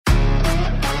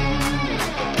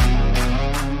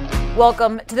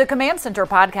Welcome to the Command Center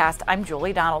podcast. I'm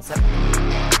Julie Donaldson.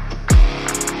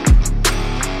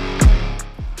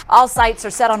 All sights are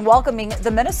set on welcoming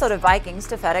the Minnesota Vikings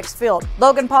to FedEx Field.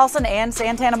 Logan Paulson and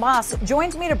Santana Moss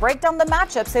joined me to break down the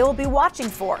matchups they will be watching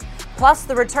for, plus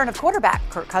the return of quarterback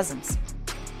Kirk Cousins.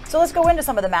 So let's go into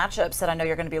some of the matchups that I know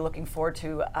you're going to be looking forward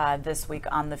to this week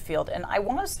on the field. And I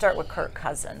want to start with Kirk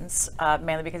Cousins,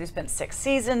 mainly because he spent 6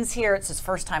 seasons here. It's his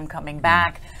first time coming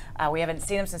back. We haven't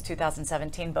seen him since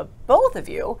 2017, but both of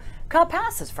you caught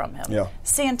passes from him. Yeah.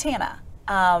 Santana,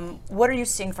 what are you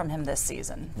seeing from him this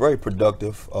season? Very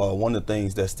productive. One of the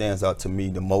things that stands out to me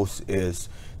the most is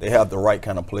they have the right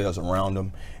kind of players around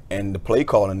them. And the play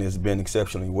calling has been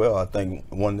exceptionally well. I think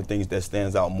one of the things that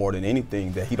stands out more than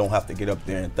anything that he don't have to get up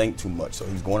there and think too much. So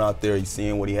he's going out there, he's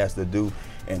seeing what he has to do,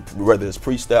 and whether it's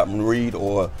pre-snap and read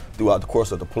or throughout the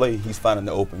course of the play, he's finding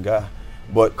the open guy.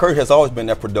 But Kirk has always been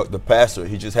that productive passer.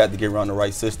 He just had to get around the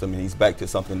right system, and he's back to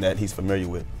something that he's familiar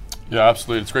with. Yeah,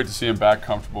 absolutely. It's great to see him back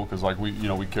comfortable because, like, we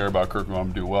care about Kirk. We want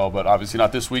him to do well, but obviously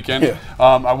not this weekend. Yeah.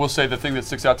 I will say the thing that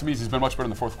sticks out to me is he's been much better in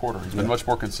the fourth quarter. He's been much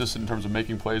more consistent in terms of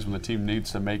making plays when the team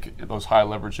needs to make those high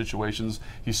leverage situations.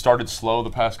 He started slow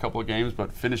the past couple of games,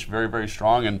 but finished very, very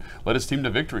strong and led his team to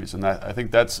victories. And I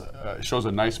think that's shows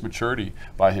a nice maturity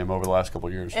by him over the last couple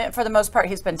of years. And for the most part,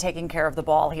 he's been taking care of the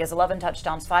ball. He has 11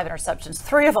 touchdowns, 5 interceptions.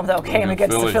 3 of them, though, came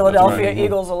against the Philadelphia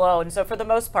Eagles alone. So for the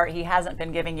most part, he hasn't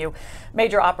been giving you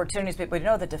major opportunities. But we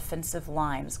know the defensive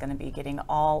line is going to be getting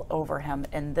all over him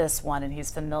in this one, and he's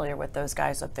familiar with those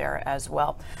guys up there as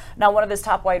well. Now, one of his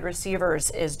top wide receivers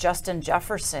is Justin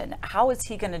Jefferson. How is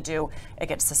he going to do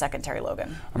against the secondary,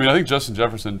 Logan? I mean, I think Justin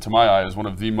Jefferson, to my eye, is one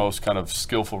of the most kind of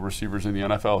skillful receivers in the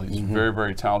NFL. He's very,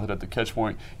 very talented at the catch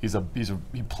point. He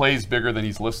plays bigger than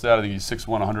he's listed at. I think he's 6'1",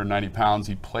 190 pounds.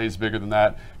 He plays bigger than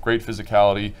that. Great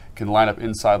physicality, can line up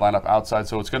inside, line up outside.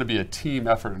 So it's going to be a team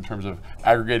effort in terms of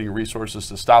aggregating resources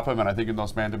to stop him. And I think in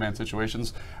those man-to-man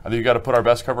situations, I think you got to put our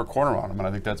best cover corner on him. And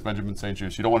I think that's Benjamin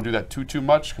St-Juste. You don't want to do that too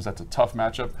much because that's a tough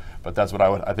matchup. But that's what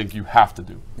I think you have to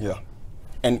do. Yeah.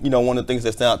 And, one of the things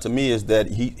that stand out to me is that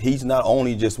he's not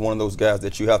only just one of those guys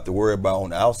that you have to worry about on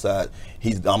the outside,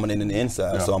 he's dominant in the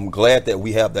inside. Yeah. So I'm glad that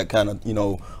we have that kind of,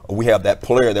 we have that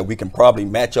player that we can probably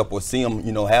match up or see him,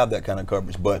 have that kind of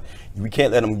coverage. But we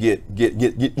can't let him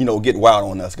get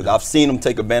wild on us because I've seen him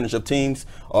take advantage of teams.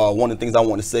 One of the things I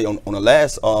want to say on the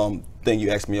last thing you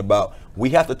asked me about,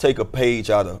 we have to take a page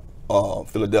out of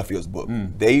Philadelphia's book.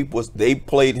 They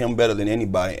played him better than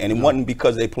anybody, and it wasn't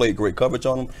because they played great coverage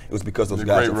on him. It was because those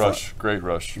guys. Great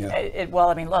rush. Yeah. Well,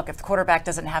 I mean, look, if the quarterback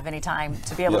doesn't have any time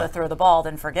to be able to throw the ball,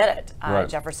 then forget it. Right.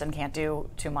 Jefferson can't do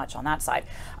too much on that side.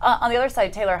 On the other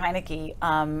side, Taylor Heineke,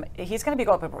 he's going to be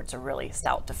going up towards a really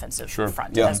stout defensive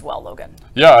front as well, Logan.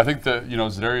 Yeah, I think that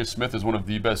Zadarius Smith is one of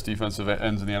the best defensive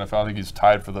ends in the NFL. I think he's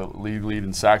tied for the league lead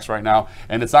in sacks right now,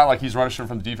 and it's not like he's running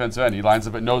from the defensive end. He lines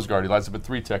up at nose guard. He lines up at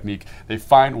 3 technique. They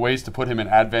find ways to put him in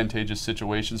advantageous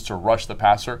situations to rush the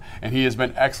passer, and he has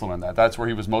been excellent in that. That's where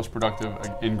he was most productive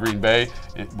in Green Bay.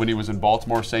 When he was in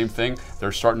Baltimore, same thing.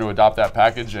 They're starting to adopt that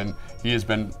package, and he has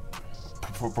been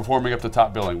performing up to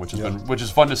top billing, which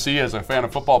is fun to see as a fan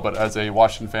of football, but as a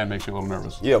Washington fan makes you a little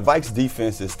nervous. Yeah, Vikes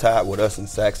defense is tied with us in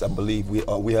sacks. I believe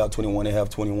we have 21, they have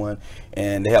 21,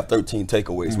 and they have 13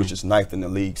 takeaways, which is 9th in the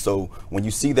league. So when you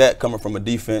see that coming from a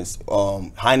defense,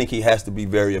 Heineke has to be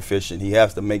very efficient. He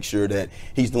has to make sure that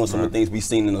he's doing some of the things we've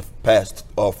seen in the past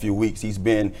few weeks. He's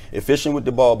been efficient with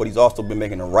the ball, but he's also been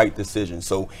making the right decisions.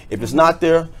 So if it's not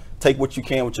there, take what you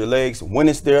can with your legs. When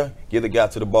it's there, give the guy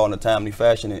to the ball in a timely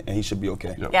fashion, and he should be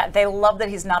okay. Yep. Yeah, they love that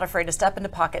he's not afraid to step into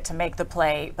pocket to make the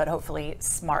play, but hopefully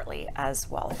smartly as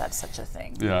well, if that's such a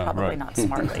thing. Yeah, probably not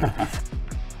smartly.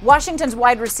 Washington's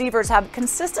wide receivers have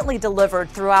consistently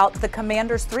delivered throughout the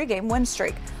Commanders' 3-game win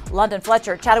streak. London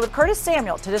Fletcher chatted with Curtis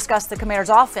Samuel to discuss the Commanders'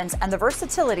 offense and the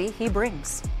versatility he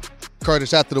brings.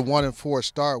 Curtis, after the 1-4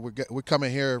 start, we're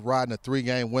coming here riding a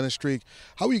 3-game winning streak.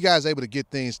 How were you guys able to get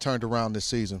things turned around this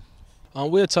season?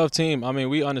 We're a tough team. I mean,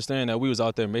 we understand that we was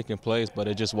out there making plays, but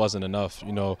it just wasn't enough.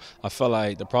 I felt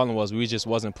like the problem was we just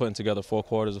wasn't putting together 4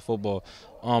 quarters of football.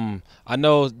 I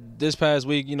know this past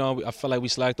week, I felt like we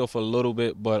slacked off a little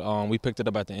bit, but we picked it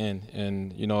up at the end.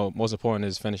 And, most important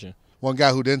is finishing. One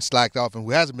guy who didn't slack off and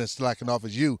who hasn't been slacking off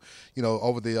is you.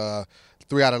 Over the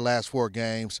 3 out of the last 4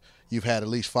 games, you've had at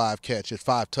least 5 catches,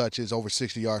 5 touches, over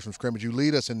 60 yards from scrimmage. You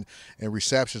lead us in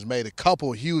receptions, made a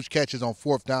couple huge catches on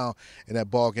 4th down in that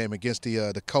ball game against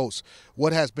the Colts.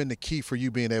 What has been the key for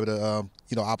you being able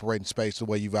to, operate in space the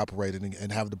way you've operated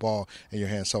and have the ball in your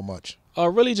hands so much?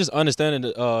 Really just understanding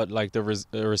the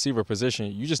receiver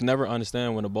position. You just never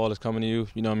understand when the ball is coming to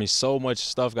you. So much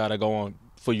stuff got to go on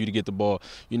for you to get the ball.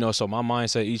 You know, so my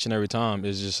mindset each and every time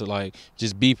is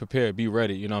just be prepared, be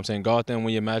ready. You know what I'm saying? Go out there and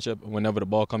win your matchup. Whenever the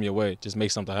ball come your way, just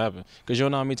make something happen. Because you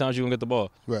don't know how many times you're going to get the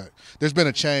ball. Right. There's been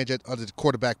a change at the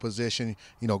quarterback position,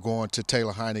 you know, going to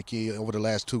Taylor Heineke over the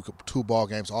last two ball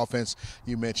games. Offense,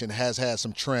 you mentioned, has had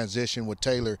some transition with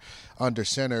Taylor under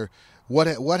center. What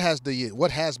has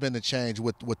been the change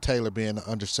with Taylor being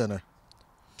under center?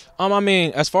 I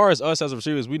mean, as far as us as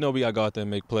receivers, we know we got to go out there and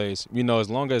make plays. You know,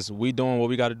 as long as we doing what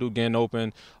we got to do, getting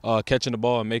open, catching the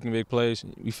ball and making big plays,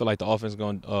 we feel like the offense is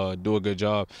going to do a good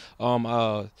job.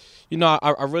 You know,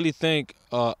 I really think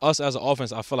us as an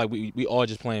offense, I feel like we all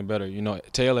just playing better. You know,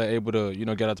 Taylor able to, you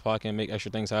know, get out the pocket and make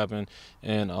extra things happen.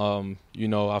 And, you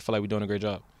know, I feel like we're doing a great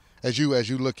job. As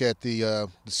you look at the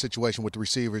situation with the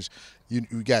receivers, you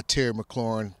got Terry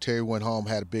McLaurin. Terry went home,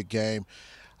 had a big game.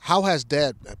 How has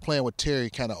that playing with Terry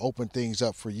kind of opened things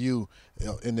up for you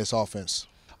in this offense?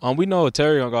 We know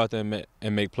Terry gonna go out there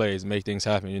and make plays, make things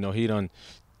happen. You know, he done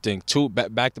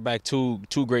back-to-back two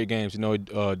great games. You know,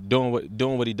 doing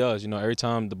what he does. You know, every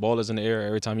time the ball is in the air,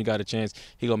 every time he got a chance,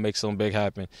 he gonna make something big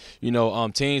happen. You know,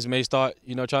 teams may start,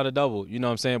 you know, try to double. You know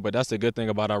what I'm saying? But that's the good thing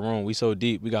about our room. We so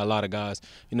deep. We got a lot of guys,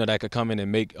 you know, that could come in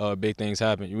and make big things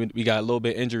happen. We got a little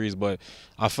bit injuries, but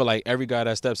I feel like every guy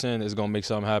that steps in is gonna make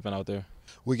something happen out there.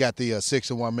 We got the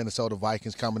 6-1 Minnesota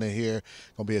Vikings coming in here.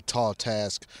 Going to be a tall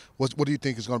task. What do you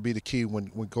think is going to be the key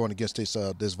when going against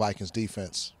this Vikings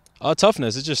defense?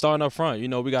 Toughness. It's just starting up front. You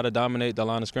know, we got to dominate the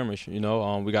line of scrimmage. You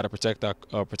know, we got to protect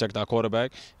our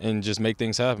quarterback and just make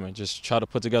things happen. Just try to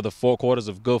put together 4 quarters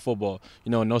of good football.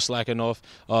 You know, no slacking off,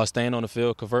 staying on the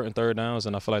field, converting third downs,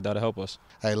 and I feel like that'll help us.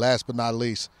 Hey, last but not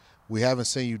least, we haven't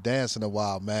seen you dance in a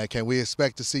while, man. Can we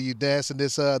expect to see you dancing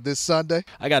this Sunday?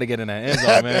 I got to get in that end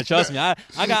zone, man. Trust me,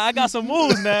 I got some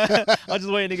moves, man. I'm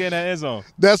just waiting to get in that end zone.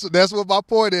 That's what my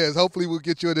point is. Hopefully, we'll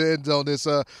get you in the end zone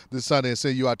this Sunday and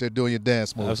see you out there doing your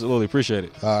dance moves. Absolutely, appreciate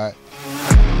it. All right.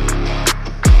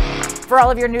 For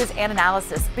all of your news and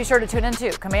analysis, be sure to tune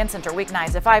into Command Center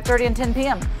weeknights at 5:30 and 10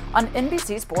 p.m. on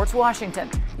NBC Sports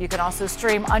Washington. You can also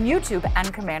stream on YouTube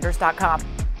and Commanders.com.